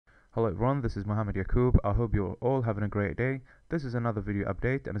Hello everyone, this is Mohammed Yaqub. I hope you're all having a great day. This is another video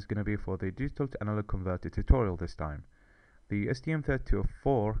update and it's going to be for the digital to analog converter tutorial this time. The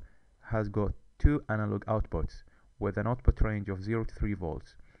STM32F4 has got two analog outputs with an output range of 0 to 3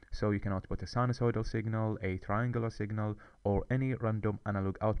 volts. So you can output a sinusoidal signal, a triangular signal, or any random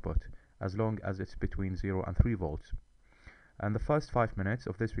analog output as long as it's between 0 and 3 volts. And the first 5 minutes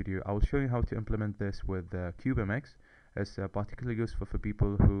of this video I will show you how to implement this with CubeMX. It's particularly useful for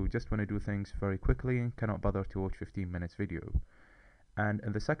people who just want to do things very quickly and cannot bother to watch 15 minutes video. And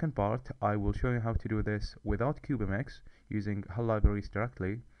in the second part I will show you how to do this without CubeMX using HAL libraries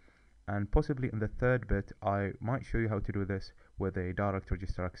directly, and possibly in the third bit I might show you how to do this with a direct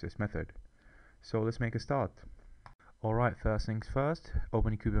register access method. So let's make a start. Alright, first things first,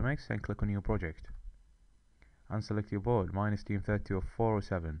 open CubeMX and click on New Project. And select your board, mine is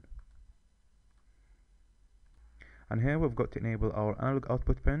STM32F4 and here we've got to enable our analog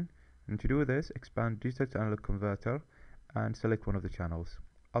output pin, and to do this expand digital to analog converter and select one of the channels.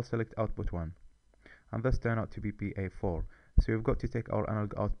 I'll select output 1 and this turned out to be PA4, so we've got to take our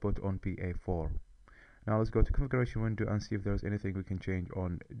analog output on PA4. Now let's go to configuration window and see if there's anything we can change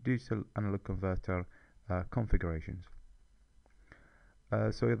on digital analog converter configurations.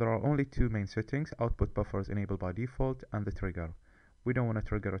 So there are only two main settings: output buffer is enabled by default and the trigger. We don't want to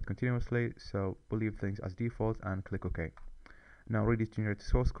trigger it continuously, so we'll leave things as default and click OK. Now ready to generate the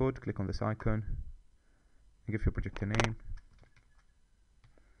source code, click on this icon and give your project a name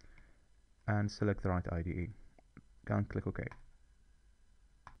and select the right IDE and click OK.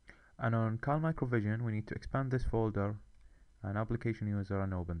 And on Keil Microvision we need to expand this folder and application user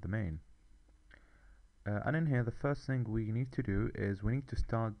and open the main. And in here the first thing we need to do is we need to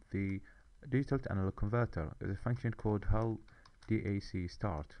start the digital to analog converter. There's a function called HAL DAC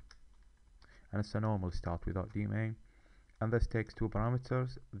start, and it's a normal start without DMA, and this takes two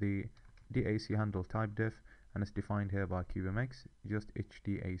parameters: the DAC handle type diff, and it's defined here by CubeMX, just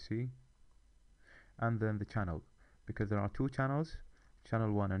HDAC, and then the channel, because there are two channels,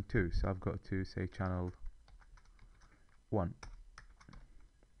 channel 1 and 2, so I've got to say channel 1,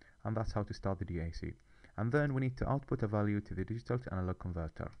 and that's how to start the DAC. And then we need to output a value to the digital to analog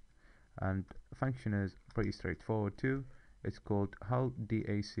converter, and the function is pretty straightforward too. It's called HAL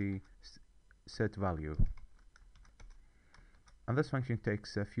DAC set value, and this function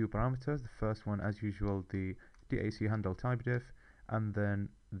takes a few parameters. The first one, as usual, the DAC handle type diff, and then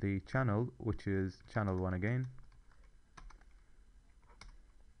the channel, which is channel 1 again,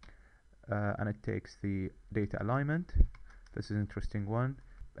 and it takes the data alignment. This is an interesting one,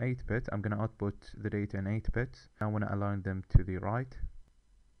 8-bit. I'm going to output the data in 8 bits. I want to align them to the right,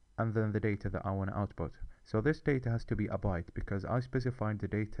 and then the data that I want to output. So this data has to be a byte because I specified the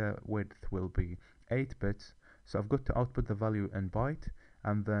data width will be 8 bits, so I've got to output the value in byte,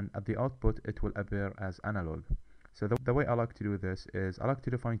 and then at the output it will appear as analog. So the way I like to do this is I like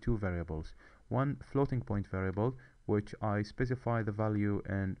to define two variables. One floating point variable, which I specify the value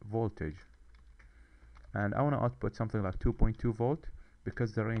in voltage, and I want to output something like 2.2 volt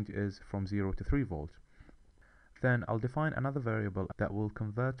because the range is from 0 to 3 volts. Then I'll define another variable that will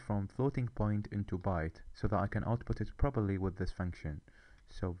convert from floating point into byte so that I can output it properly with this function.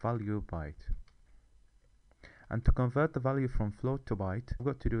 So value byte. And to convert the value from float to byte, I've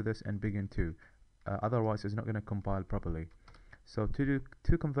got to do this in begin 2. Otherwise it's not going to compile properly. So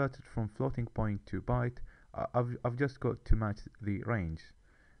to convert it from floating point to byte, I've just got to match the range.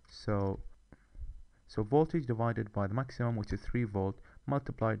 So voltage divided by the maximum, which is 3 volt,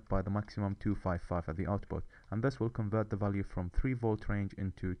 multiplied by the maximum 255 at the output, and this will convert the value from 3 volt range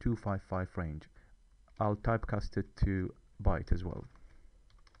into 255 range. I'll typecast it to byte as well,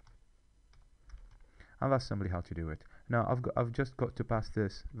 and that's simply how to do it. Now I've just got to pass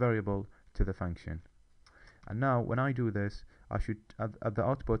this variable to the function, and now when I do this, I should at the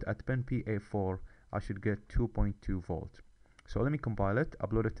output at pin PA4 I should get 2.2 volt. So let me compile it,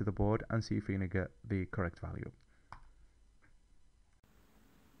 upload it to the board, and see if we're going to get the correct value.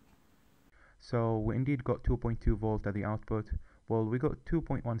 So we indeed got 2.2 volt at the output. Well, we got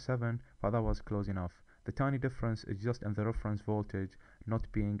 2.17, but that was close enough. The tiny difference is just in the reference voltage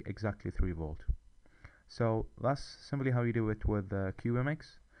not being exactly 3 volt. So that's simply how you do it with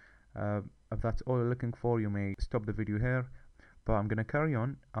CubeMX. If that's all you're looking for, you may stop the video here, but I'm going to carry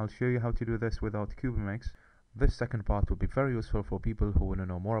on. I'll show you how to do this without CubeMX. This second part will be very useful for people who want to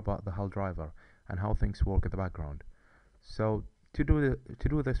know more about the HAL driver and how things work in the background. So to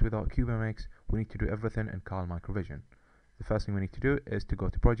do this without CubeMX, we need to do everything in Keil Microvision. The first thing we need to do is to go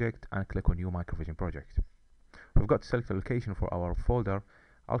to project and click on new Microvision project. We've got to select a location for our folder.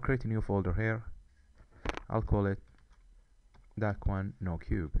 I'll create a new folder here. I'll call it DAC1 no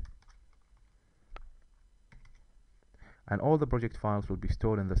cube. and all the project files will be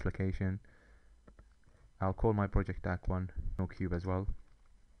stored in this location. I'll call my project DAC1, no cube as well.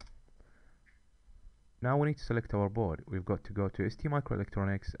 Now we need to select our board. We've got to go to ST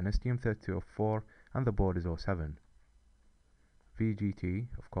Microelectronics and STM32F4, and the board is 07. VGT,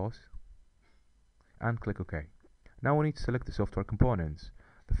 of course, and click OK. Now we need to select the software components.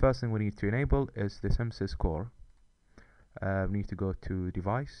 The first thing we need to enable is the SimSys core. We need to go to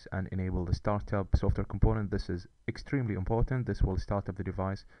device and enable the startup software component. This is extremely important. This will start up the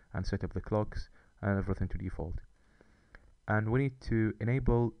device and set up the clocks and everything to default. And we need to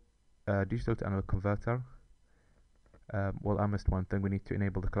enable digital to analog converter. Well, I missed one thing. We need to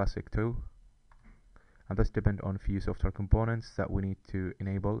enable the classic too, and this depends on a few software components that we need to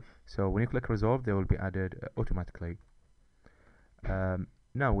enable. So when you click resolve, they will be added automatically.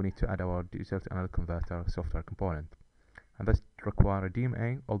 Now we need to add our digital to analog converter software component, and this requires a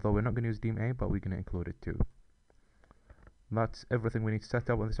DMA, although we're not going to use DMA, but we're going to include it too. That's everything we need to set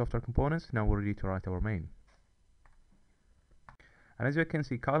up on the software components. Now we're ready to write our main. And as you can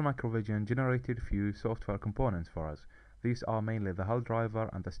see, Keil Microvision generated a few software components for us. These are mainly the HAL driver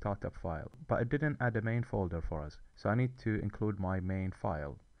and the startup file, but it didn't add a main folder for us, so I need to include my main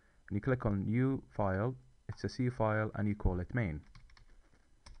file. And you click on new file, it's a C file, and you call it main.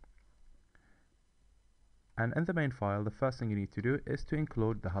 And in the main file, the first thing you need to do is to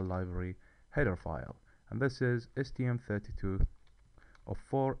include the HAL library header file, and this is STM32F4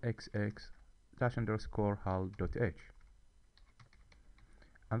 XX-HAL.h.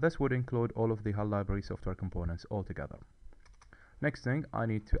 And this would include all of the HAL library software components altogether. Next thing, I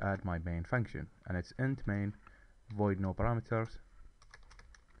need to add my main function, and it's int main void no parameters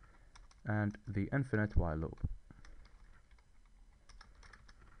and the infinite while loop.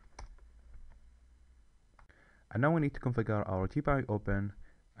 And now we need to configure our GPIO open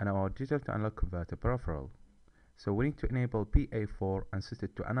and our digital to analog converter peripheral. So we need to enable PA4 and set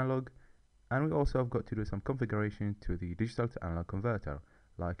it to analog, and we also have got to do some configuration to the digital to analog converter,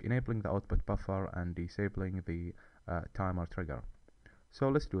 like enabling the output buffer and disabling the timer trigger. So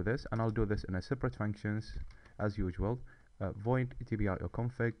let's do this, and I'll do this in a separate functions as usual. Void GPIO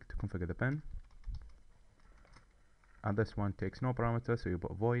config to configure the pin, and this one takes no parameters, so you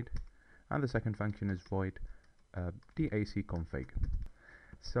put void, and the second function is void DAC config.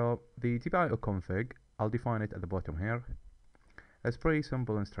 So the GPIO config, I'll define it at the bottom here. It's pretty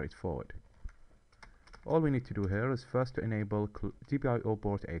simple and straightforward. All we need to do here is first to enable GPIO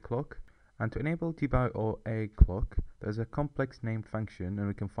port A clock, and to enable GPIO A clock there's a complex named function, and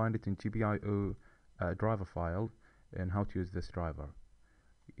we can find it in GPIO driver file and how to use this driver.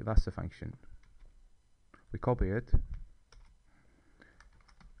 That's the function. We copy it,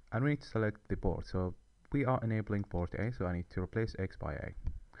 and we need to select the port. So we are enabling port A, so I need to replace X by A.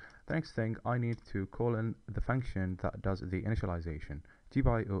 The next thing, I need to call in the function that does the initialization,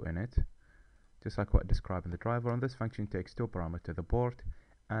 GPIO init, just like what I described in the driver, and this function takes two parameters, the port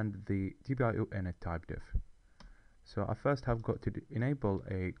and the GPIO init type diff. So I first have got to enable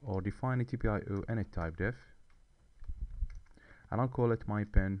or define a GPIO init type diff, and I'll call it my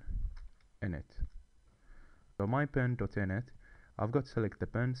pin init. So my pin.init, I've got to select the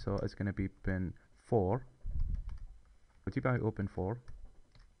pin, so it's going to be pin 4, GPIO pin 4,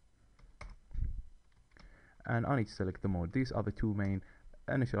 and I need to select the mode. These are the two main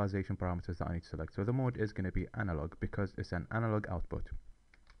initialization parameters that I need to select. So the mode is going to be analog because it's an analog output.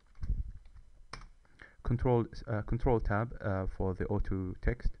 Control tab for the auto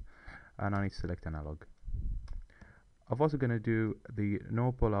text, and I need to select analog. I'm also going to do the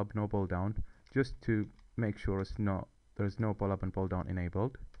no pull up, no pull down, just to make sure there's no pull up and pull down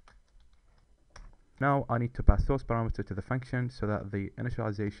enabled. Now I need to pass those parameters to the function so that the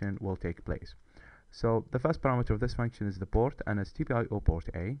initialization will take place. So the first parameter of this function is the port, and it's GPIO port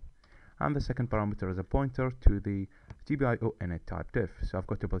A, and the second parameter is a pointer to the GPIO init type diff. So I've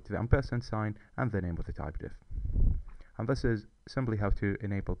got to put the ampersand sign and the name of the type diff. And this is simply how to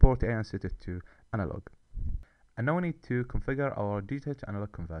enable port A and set it to analog. And now we need to configure our digital to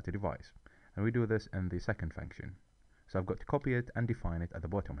analog converter device, and we do this in the second function. So I've got to copy it and define it at the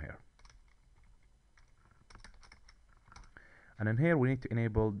bottom here. And in here we need to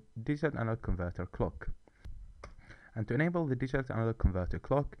enable digital analog converter clock. And to enable the digital analog converter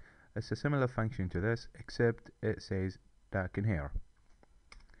clock, it's a similar function to this, except it says DAC in here.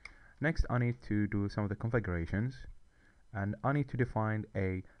 Next I need to do some of the configurations, and I need to define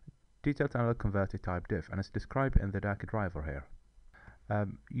a digital analog converter type diff, and it's described in the DAC driver here.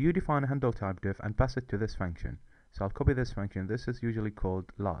 You define a handle type diff and pass it to this function. So I'll copy this function. This is usually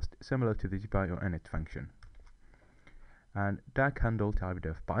called last, similar to the GPIO init function. and DAC handle type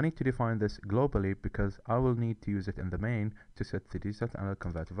diff, but I need to define this globally because I will need to use it in the main to set the digital to analog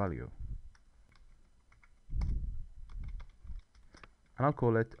converter value. And I'll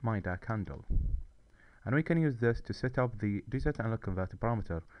call it my DAC handle. And we can use this to set up the digital to analog converter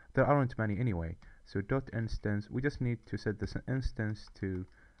parameter. There aren't many anyway, so dot instance, we just need to set this instance to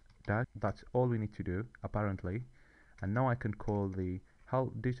DAC. That's all we need to do apparently. And now I can call the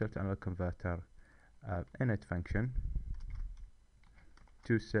HAL digital to analog converter init function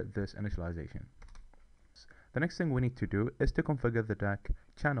to set this initialization. The next thing we need to do is to configure the DAC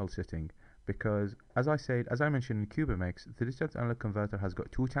channel setting, because as I mentioned in CubeMX, the digital to analog converter has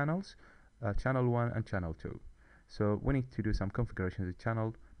got two channels, channel 1 and channel 2. So we need to do some configuration of the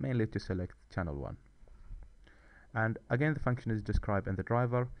channel, mainly to select channel 1. And again, the function is described in the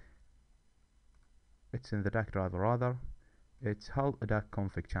driver. It's in the DAC driver rather. It's HAL DAC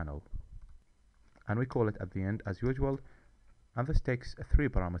config channel. And we call it at the end as usual. And this takes three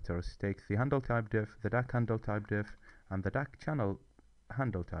parameters. Takes the handle type diff, the DAC handle type diff, and the DAC channel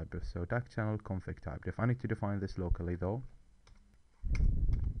handle type diff. So DAC channel config type diff. I need to define this locally though.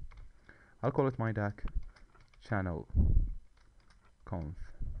 I'll call it my DAC channel conf.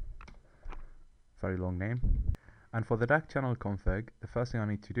 Very long name. And for the DAC channel config, the first thing I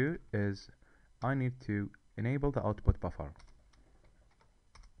need to do is I need to enable the output buffer.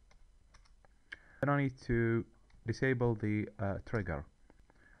 Then I need to disable the trigger,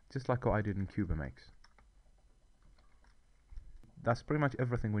 just like what I did in CubeMX. That's pretty much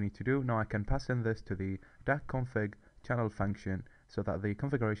everything we need to do. Now I can pass in this to the DAC config channel function so that the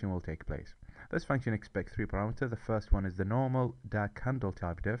configuration will take place. This function expects three parameters. The first one is the normal DAC handle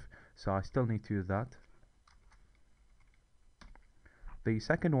type diff, so I still need to use that. The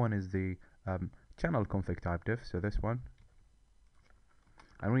second one is the channel config type diff, so this one.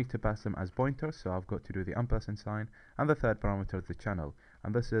 And we need to pass them as pointers, so I've got to do the ampersand sign. And the third parameter is the channel,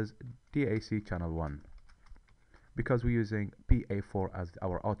 and this is DAC channel 1, because we're using PA4 as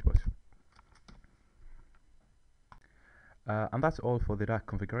our output. And that's all for the DAC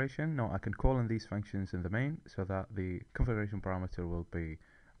configuration. Now I can call in these functions in the main so that the configuration parameter will be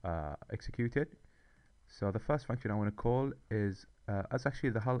executed. So the first function I want to call is actually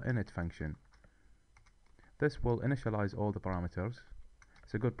the HAL init function. This will initialize all the parameters.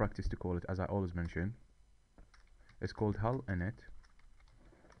 It's a good practice to call it, as I always mention. It's called HAL init.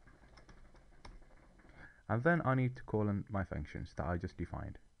 And then I need to call in my functions that I just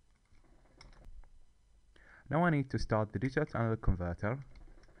defined. Now I need to start the digital to analog converter,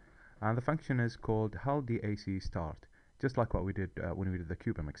 and the function is called HAL DAC start, just like what we did when we did the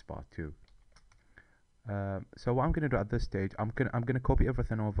CubeMX part too. So what I'm going to do at this stage, I'm going to copy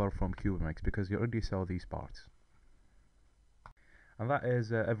everything over from CubeMX because you already saw these parts. And that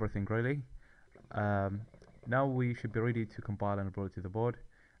is everything really. Now we should be ready to compile and upload it to the board.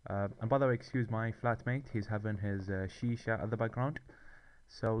 And by the way, excuse my flatmate, he's having his shisha at the background.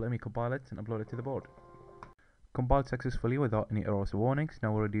 So let me compile it and upload it to the board. Compiled successfully without any errors or warnings.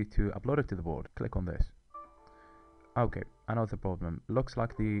 Now we're ready to upload it to the board. Click on this. Okay, I know the problem. Looks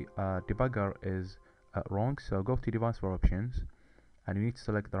like the debugger is wrong, so go to device for options and you need to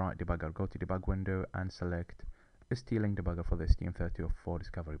select the right debugger. Go to debug window and select ST-Link debugger for the STM32F4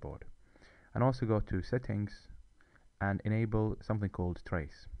 Discovery board. And also go to settings and enable something called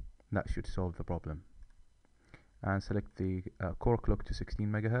trace. That should solve the problem. And select the core clock to 16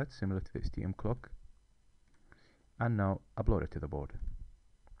 MHz, similar to the STM clock. And now upload it to the board.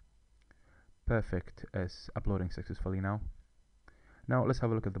 Perfect, it's uploading successfully now. Now let's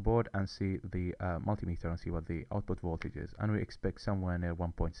have a look at the board and see the multimeter and see what the output voltage is. And we expect somewhere near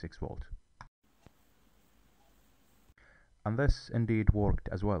 1.6 volt. And this indeed worked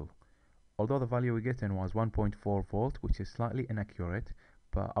as well. Although the value we get in was 1.4 volt, which is slightly inaccurate,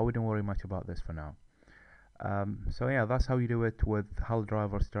 but I wouldn't worry much about this for now. So yeah, that's how you do it with HAL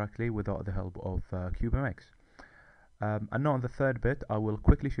drivers directly without the help of CubeMX. And now on the third bit, I will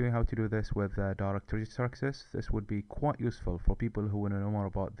quickly show you how to do this with direct register access. This would be quite useful for people who want to know more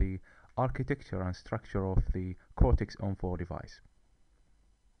about the architecture and structure of the Cortex-M4 device.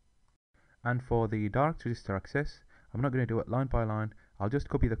 And for the direct register access, I'm not going to do it line by line. I'll just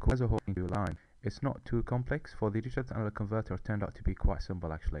copy the code as a whole into a line. It's not too complex. For the digital to analog converter, it turned out to be quite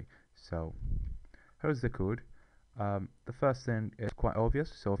simple actually. So here's the code. The first thing is quite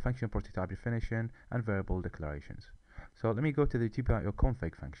obvious, so function prototype definition and variable declarations. So let me go to the GPIO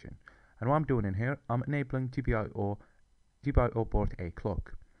config function, and what I'm doing in here, I'm enabling GPIO port A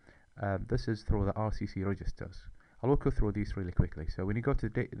clock. This is through the RCC registers. I'll walk you through these really quickly. So when you go to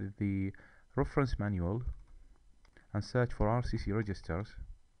the reference manual and search for RCC registers,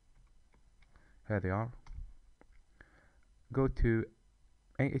 here they are. go to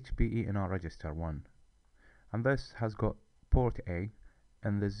AHB ENR register 1, and this has got port A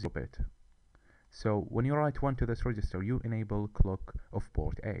and this 0 bit. So when you write 1 to this register, you enable clock of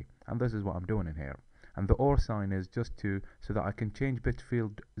port A, and this is what I'm doing in here. And the OR sign is just so that I can change bit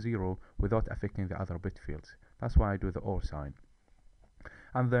field 0 without affecting the other bit fields. That's why I do the OR sign.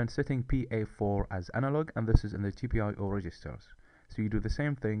 And then setting PA4 as analog, and this is in the GPIO registers. So you do the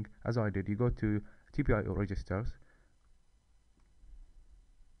same thing as I did. You go to GPIO registers,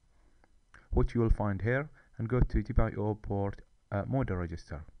 which you will find here, and go to GPIO port model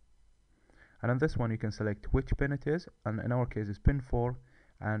register. And on this one you can select which pin it is, and in our case it's pin 4,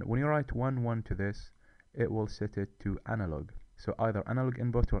 and when you write 1 1 to this, it will set it to analog. So either analog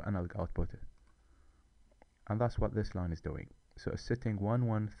input or analog output. And that's what this line is doing. So it's setting 1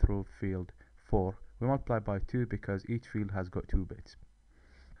 1 through field 4. We multiply by 2 because each field has got 2 bits.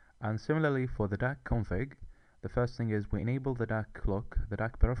 And similarly for the DAC config, the first thing is we enable the DAC clock, the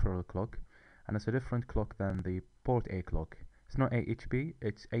DAC peripheral clock, and it's a different clock than the port A clock. It's not AHB,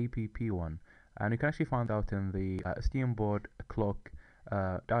 it's APP1, and you can actually find out in the STM board clock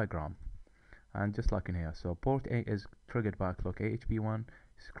diagram, and just like in here. So port A is triggered by clock AHB1.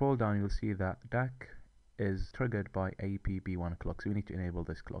 Scroll down, you'll see that DAC is triggered by APP1 clock, so we need to enable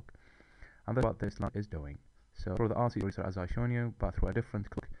this clock, and that's what this line is doing. So for the RC register, as I've shown you, but through a different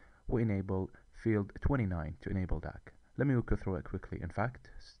clock, we enable field 29 to enable DAC. Let me walk you through it quickly, in fact,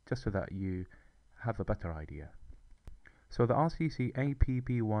 just so that you have a better idea. So the RCC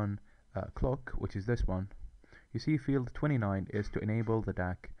APP1 clock, which is this one, you see field 29 is to enable the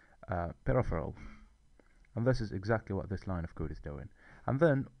DAC peripheral, and this is exactly what this line of code is doing. And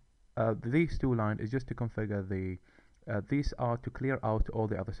then these two lines is just to configure the these are to clear out all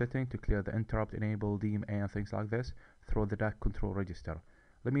the other settings, to clear the interrupt, enable, DMA, and things like this through the DAC control register.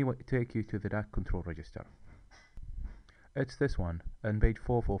 Let me take you to the DAC control register. It's this one on page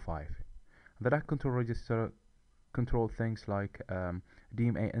 445. The DAC control register control things like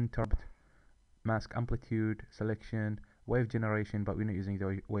DMA interrupt, mask amplitude, selection, wave generation, but we're not using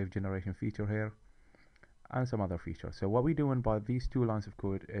the wave generation feature here, and some other features. So what we're doing by these two lines of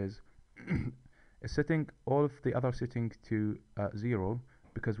code is setting all of the other settings to 0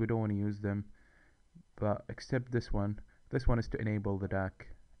 because we don't want to use them, but except this one. This one is to enable the DAC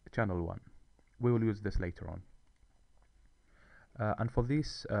channel 1. We will use this later on. And for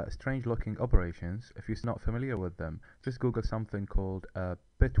these strange looking operations, if you're not familiar with them, just Google something called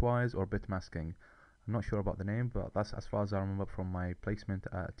bitwise or bit masking. I'm not sure about the name, but that's as far as I remember from my placement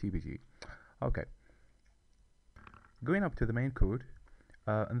at TBG. Okay. Going up to the main code,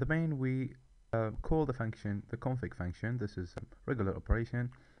 in the main we call the function, the config function. This is a regular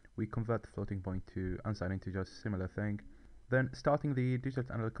operation. We convert the floating point to unsigned integers, similar thing. Then starting the digital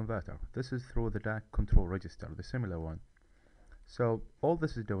to analog converter. This is through the DAC control register, the similar one. So all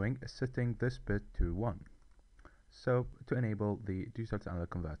this is doing is setting this bit to 1. So to enable the digital to analog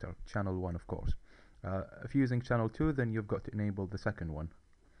converter, channel 1 of course. If you're using channel 2, then you've got to enable the second one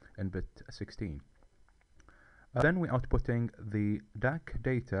in bit 16. Then we're outputting the DAC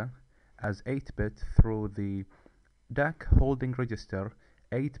data as 8-bit through the DAC holding register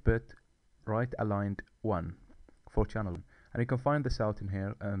 8-bit right aligned 1 for channel 1. And you can find this out in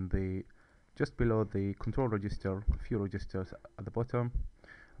here and just below the control register, a few registers at the bottom.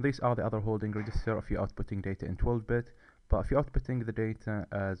 These are the other holding register if you're outputting data in 12-bit, but if you're outputting the data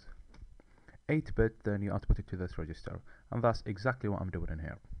as 8-bit, then you output it to this register, and that's exactly what I'm doing in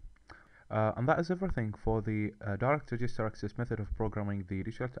here. And that is everything for the direct register access method of programming the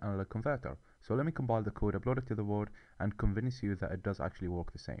digital to analog converter. So let me compile the code, upload it to the board, and convince you that it does actually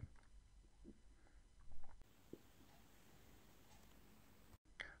work the same.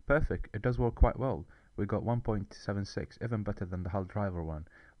 Perfect, it does work quite well. We got 1.76, even better than the HAL driver one,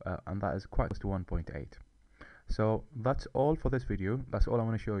 and that is quite close to 1.8. So that's all for this video. That's all I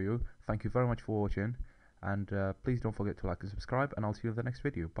want to show you. Thank you very much for watching, and please don't forget to like and subscribe, and I'll see you in the next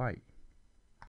video. Bye.